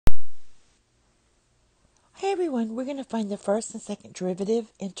Hey everyone, we're going to find the first and second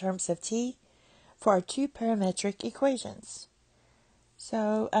derivative in terms of t for our two parametric equations.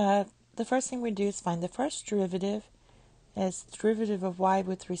 So the first thing we do is find the first derivative as derivative of y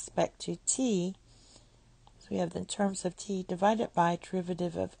with respect to t. So we have the in terms of t divided by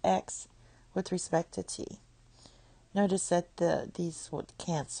derivative of x with respect to t. Notice that these would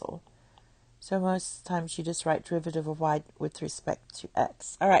cancel. So most times you just write derivative of y with respect to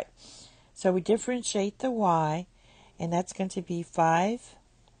x. All right. So we differentiate the y, and that's going to be 5e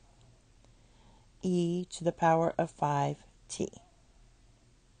to the power of 5t.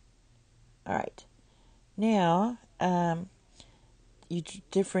 All right. Now, you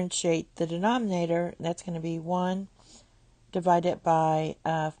differentiate the denominator, and that's going to be 1 divided by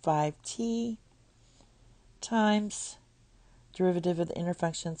 5t times derivative of the inner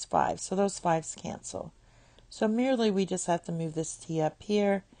function is 5. So those 5's cancel. So merely we just have to move this t up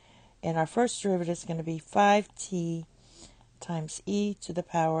here. And our first derivative is going to be 5t times e to the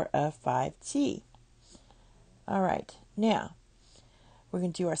power of 5t. All right, now we're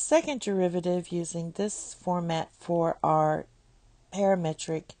going to do our second derivative using this format for our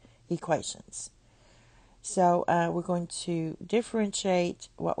parametric equations. So we're going to differentiate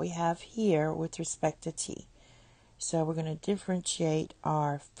what we have here with respect to t. So we're going to differentiate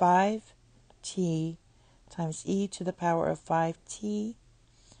our 5t times e to the power of 5t.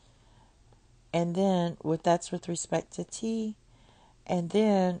 And then that's with respect to t. And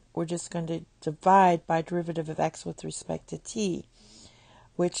then we're just going to divide by derivative of x with respect to t,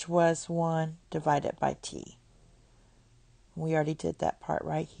 which was 1 divided by t. We already did that part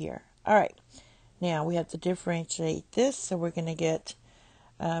right here. All right. Now we have to differentiate this. So we're going to get,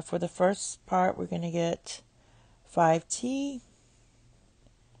 for the first part, we're going to get 5t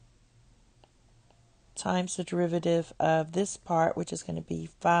times the derivative of this part, which is going to be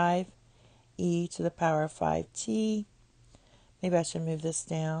 5e to the power of 5t. Maybe I should move this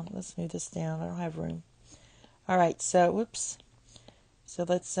down. Let's move this down. I don't have room. All right, so, whoops. So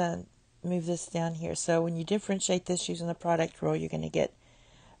let's move this down here. So when you differentiate this using the product rule, you're going to get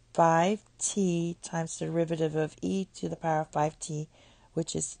 5t times the derivative of e to the power of 5t,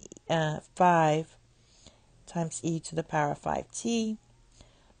 which is 5 times e to the power of 5t,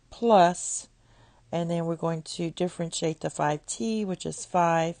 plus, and then we're going to differentiate the 5t, which is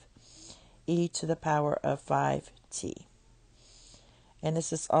 5 e to the power of 5t. And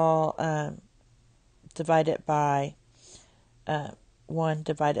this is all divided by 1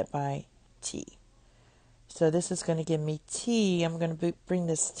 divided by t. So this is going to give me t. I'm going to bring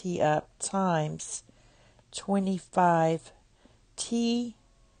this t up times 25t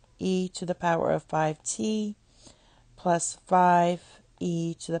e to the power of 5t plus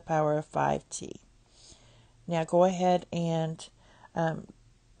 5e to the power of 5t. Now go ahead and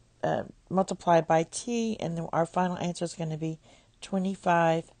multiply by t, and then our final answer is going to be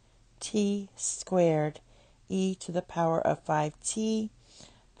 25t squared e to the power of 5t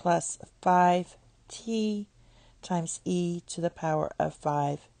plus 5t times e to the power of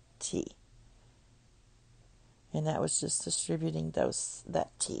 5t. And that was just distributing that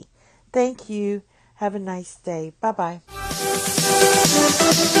t. Thank you. Have a nice day. Bye-bye.